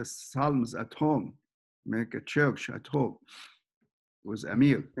say the Psalms at home. Make a church at home with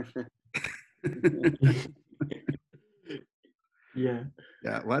Amir. Yeah.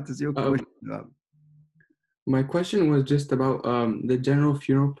 Yeah. What is your question? My question was just about the general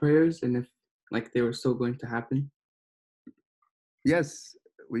funeral prayers and if they were still going to happen. Yes,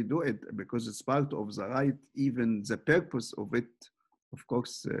 we do it because it's part of the rite. Even the purpose of it, of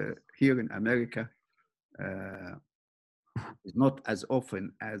course, here in America, is not as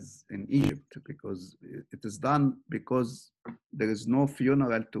often as in Egypt, because it is done because there is no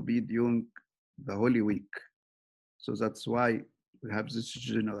funeral to be during the Holy Week. So that's why we have this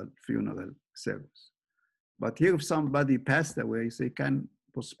general funeral service. But here, if somebody passed away, they can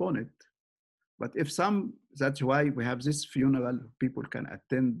postpone it. But if that's why we have this funeral, people can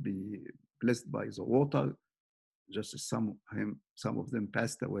attend, be blessed by the water, just as some of them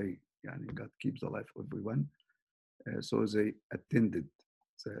passed away, and God keeps alive everyone. So they attended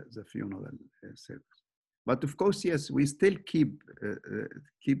the funeral service. But of course, yes, we still keep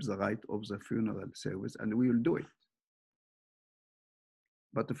the rite of the funeral service, and we will do it.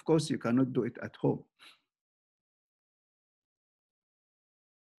 But of course, you cannot do it at home.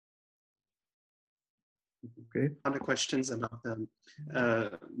 Okay. Other questions about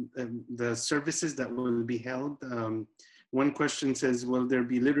the services that will be held. One question says, will there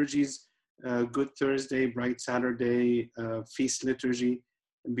be liturgies, Good Thursday, Bright Saturday, Feast Liturgy,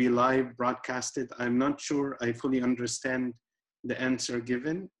 be live broadcasted? I'm not sure I fully understand the answer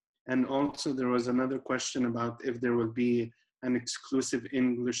given. And also there was another question about if there will be an exclusive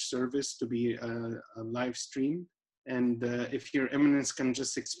English service to be a live stream. And if Your Eminence can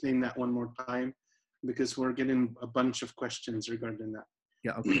just explain that one more time, because we're getting a bunch of questions regarding that.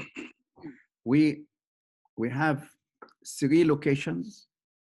 Yeah, okay. We have 3 locations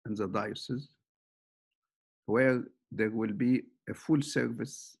in the diocese where there will be a full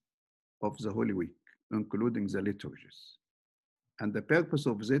service of the Holy Week, including the liturgies. And the purpose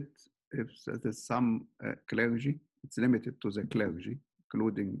of it, if there is some clergy, it's limited to the clergy,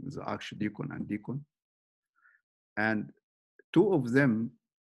 including the archdeacon and deacon. And two of them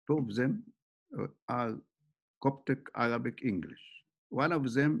are Coptic, Arabic, English. One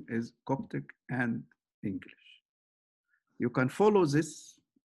of them is Coptic and English. You can follow the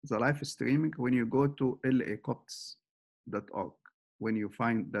live streaming when you go to lacopts.org, when you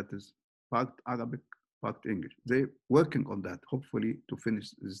find that is part Arabic, part English. They're working on that, hopefully to finish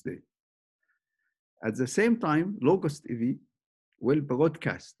this day. At the same time, Logos TV will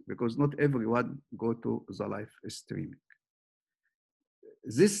broadcast, because not everyone go to the live streaming.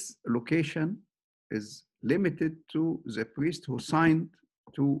 This location is limited to the priest who signed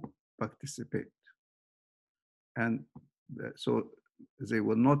to participate. And so they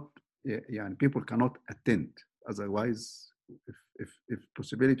will not, people cannot attend Otherwise, if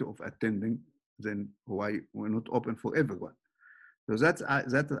possibility of attending, then why we're not open for everyone? So that's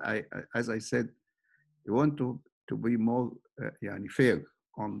as I said, we want to be more fair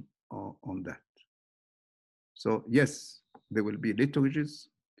on that. So yes, there will be liturgies,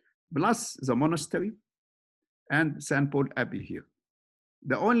 plus the monastery and St. Paul Abbey here.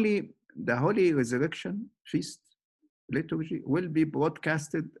 The Holy Resurrection Feast liturgy will be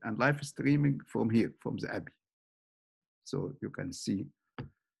broadcasted and live streaming from here, from the Abbey. So you can see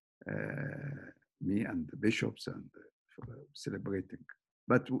me and the bishops and celebrating.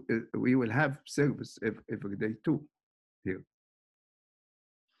 But we will have service every day too here.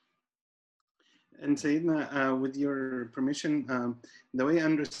 And Sayyidina, with your permission, the way I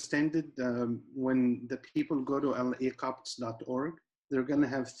understand it, when the people go to lacopts.org, they're going to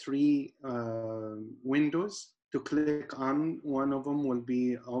have 3 windows to click on. One of them will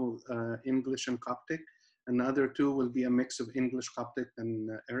be all English and Coptic. Another 2 will be a mix of English, Coptic,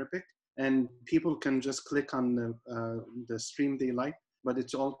 and Arabic. And people can just click on the stream they like, but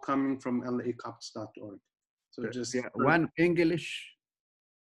it's all coming from lacopts.org. So just one English,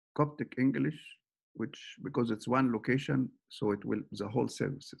 Coptic English, which because it's one location, so it will the whole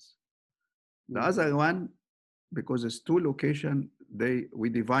services. The other one, because it's 2 locations, we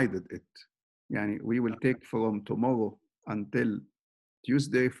divided it. Yani we will take from tomorrow until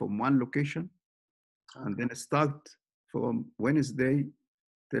Tuesday from one location, and then start from Wednesday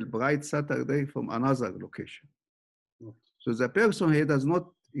till Bright Saturday from another location. So the person he does not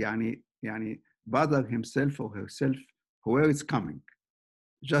bother himself or herself where it's coming.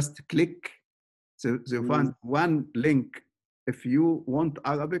 Just click. So you find one link. If you want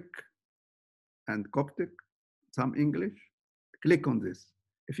Arabic and Coptic, some English, click on this.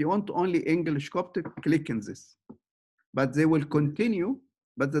 If you want only English Coptic, click on this. But they will continue.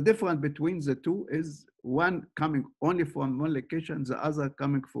 But the difference between the 2 is one coming only from one location, the other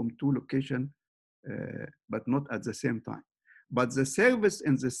coming from 2 locations, but not at the same time. But the service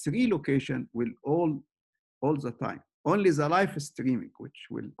in the 3 locations will all the time. Only the live streaming, which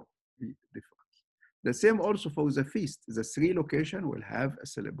will be different. The same also for the feast. The 3 locations will have a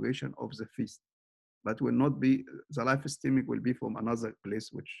celebration of the feast, but will not be, the live streaming will be from another place,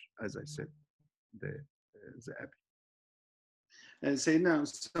 which, as I said, the Abbey. And say now,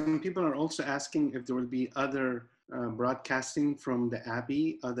 some people are also asking if there will be other broadcasting from the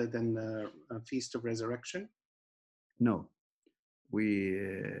Abbey other than the Feast of Resurrection. No, we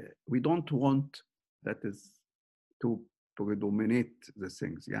don't want that is to predominate the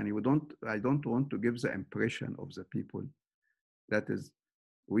things. I don't want to give the impression of the people that is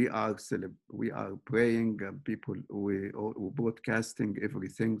we are praying, people we broadcasting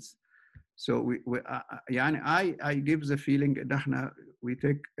everything. So I give the feeling that we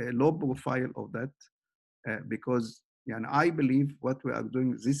take a low profile of that because I believe what we are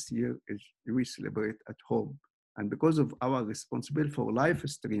doing this year is we celebrate at home, and because of our responsibility for live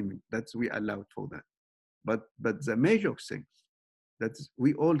streaming, that's we allowed for that. But the major things that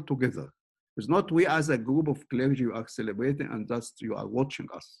we all together. It's not we as a group of clergy are celebrating and just you are watching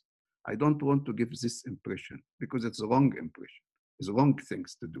us. I don't want to give this impression because it's a wrong impression. It's wrong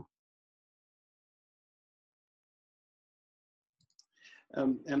things to do.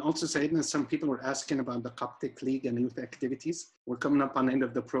 And also, Sayyidina, some people were asking about the Coptic League and youth activities. We're coming up on the end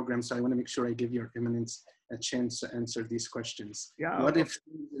of the program, so I want to make sure I give Your Eminence a chance to answer these questions. Yeah, what if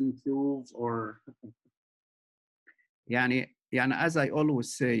things improve or? As I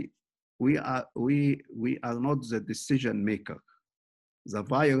always say, we are not the decision maker. The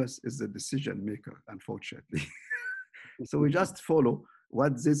virus is the decision maker, unfortunately. So we just follow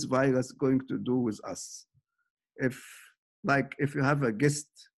what this virus is going to do with us. If you have a guest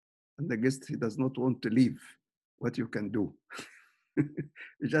and the guest he does not want to leave, what you can do?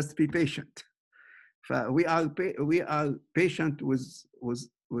 You just be patient. We are patient with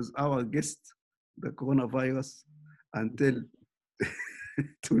our guest, the coronavirus, until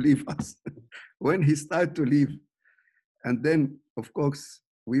to leave us. When he starts to leave, and then of course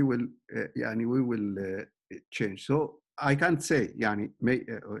we will change. So I can't say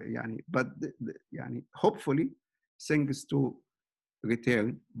but hopefully things to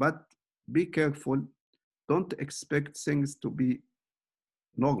return, but be careful. Don't expect things to be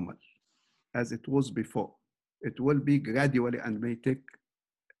normal as it was before. It will be gradually and may take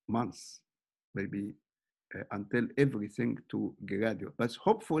months, maybe until everything to gradual. But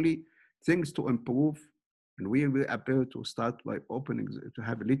hopefully things to improve, and we will appear to start by opening, to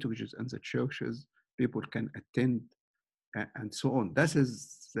have liturgies in the churches, people can attend and so on. That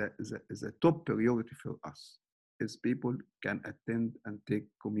is the top priority for us, is people can attend and take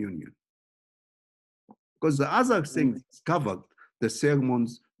communion. because the other things is covered, the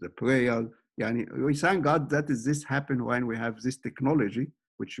sermons, the prayer. We thank God that this happen when we have this technology,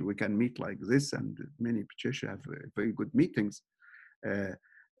 which we can meet like this, and many churches have very good meetings.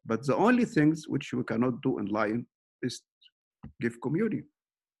 But the only things which we cannot do online is give communion.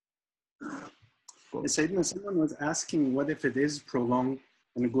 Sayyidina, someone was asking, what if it is prolonged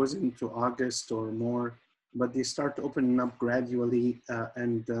and it goes into August or more, but they start opening up gradually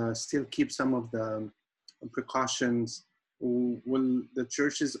and still keep some of the precautions? Will the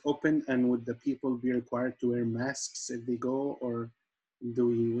churches open and would the people be required to wear masks if they go, or do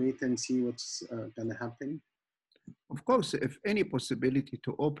we wait and see what's going to happen? Of course, if any possibility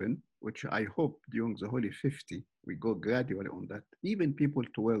to open, which I hope during the Holy 50, we go gradually on that, even people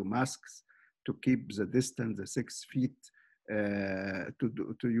to wear masks, to keep the distance, the 6 feet,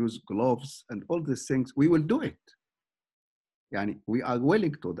 to use gloves and all these things, we will do it. We are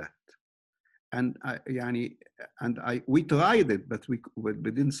willing to that. And we tried it, but we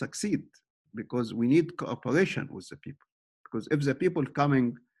didn't succeed because we need cooperation with the people. Because if the people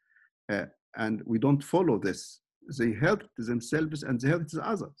coming and we don't follow this, they hurt themselves and they hurt the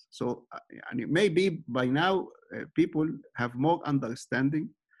others. So maybe by now people have more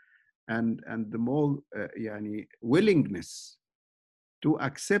understanding and the more willingness to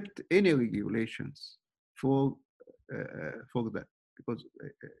accept any regulations for that. Because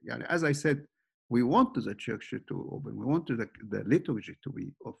as I said, we want the church to open. We want the liturgy to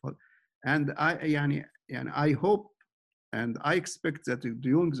be offered, and I hope and I expect that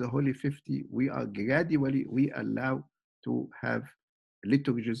during the Holy 50, we allow to have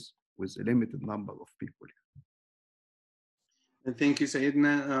liturgies with a limited number of people. Thank you,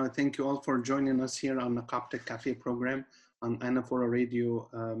 Sayyidina. Thank you all for joining us here on the Coptic Cafe program on Anaphora Radio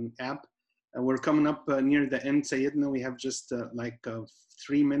app. We're coming up near the end, Sayyidina. We have just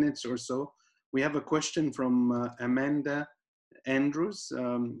 3 minutes or so. We have a question from Amanda Andrews.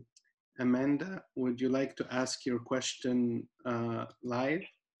 Amanda, would you like to ask your question live?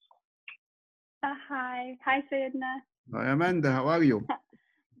 Hi, Sayyidina. Hi, Amanda, how are you?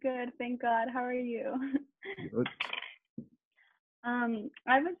 Good, thank God. How are you? Good.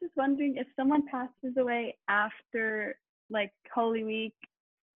 I was just wondering if someone passes away after Holy Week,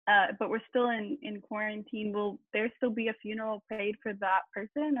 but we're still in quarantine, will there still be a funeral prayed for that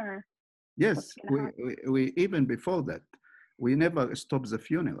person, or? Yes, we even before that, we never stop the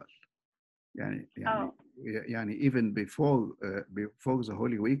funeral. Even before the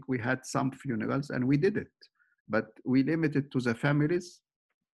Holy Week, we had some funerals and we did it, but we limited to the families.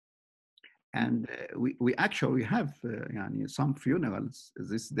 And we actually have some funerals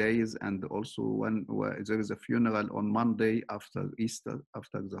these days, and also there is a funeral on Monday after Easter,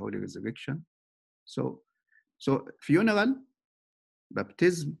 after the Holy Resurrection. So funeral,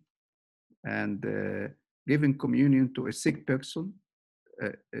 baptism, and giving communion to a sick person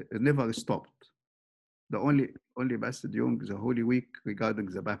never stopped. The only best during the Holy Week regarding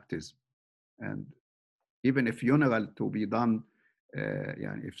the baptism, and even a funeral to be done.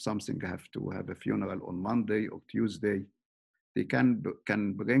 If something have to have a funeral on Monday or Tuesday, they can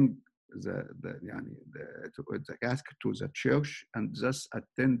bring the casket to the church and just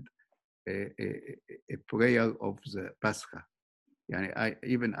attend a prayer of the Pascha.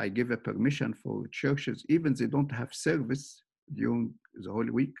 I give a permission for churches, even they don't have service during the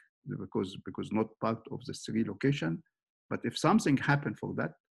Holy Week because not part of the 3 location. But if something happened for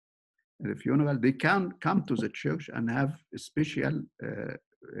that, the funeral, they can come to the church and have a special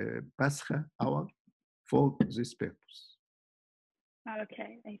Pascha hour for this purpose.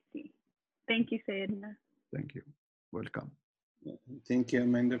 Okay, I see. Thank you, Sayyidina. Thank you. Welcome. Thank you,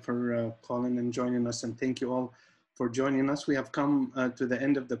 Amanda, for calling and joining us, and thank you all for joining us. We have come to the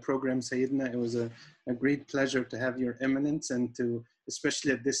end of the program, Sayyidina. It was a great pleasure to have your eminence, and to,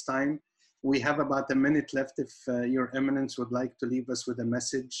 especially at this time, we have about a minute left if your eminence would like to leave us with a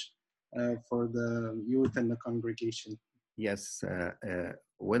message for the youth and the congregation. Yes,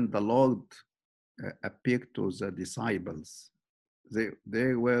 when the Lord appeared to the disciples,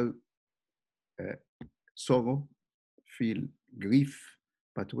 they were sorrow, feel grief,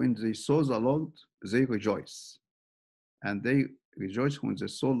 but when they saw the Lord, they rejoice. And they rejoice when they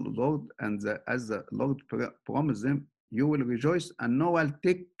saw the Lord, and as the Lord promised them, you will rejoice and no one will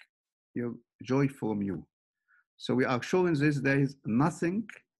take your joy from you. So we are showing these days nothing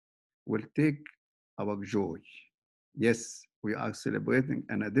will take our joy. Yes, we are celebrating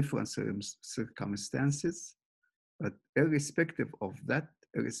in a different circumstances, but irrespective of that,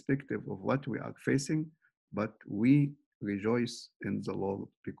 irrespective of what we are facing, but we rejoice in the Lord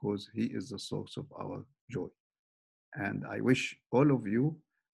because He is the source of our joy. And I wish all of you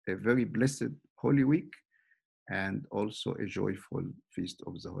a very blessed Holy Week, and also a joyful feast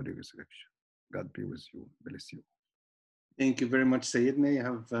of the Holy Resurrection. God be with you. Bless you. Thank you very much, Sayyidina.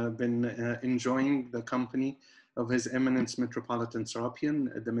 I have been enjoying the company of His Eminence Metropolitan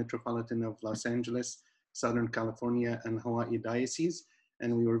Serapion, the Metropolitan of Los Angeles, Southern California, and Hawaii Diocese.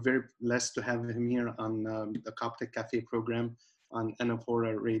 And we were very blessed to have him here on the Coptic Cafe program on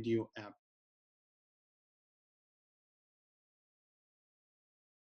Anaphora Radio app.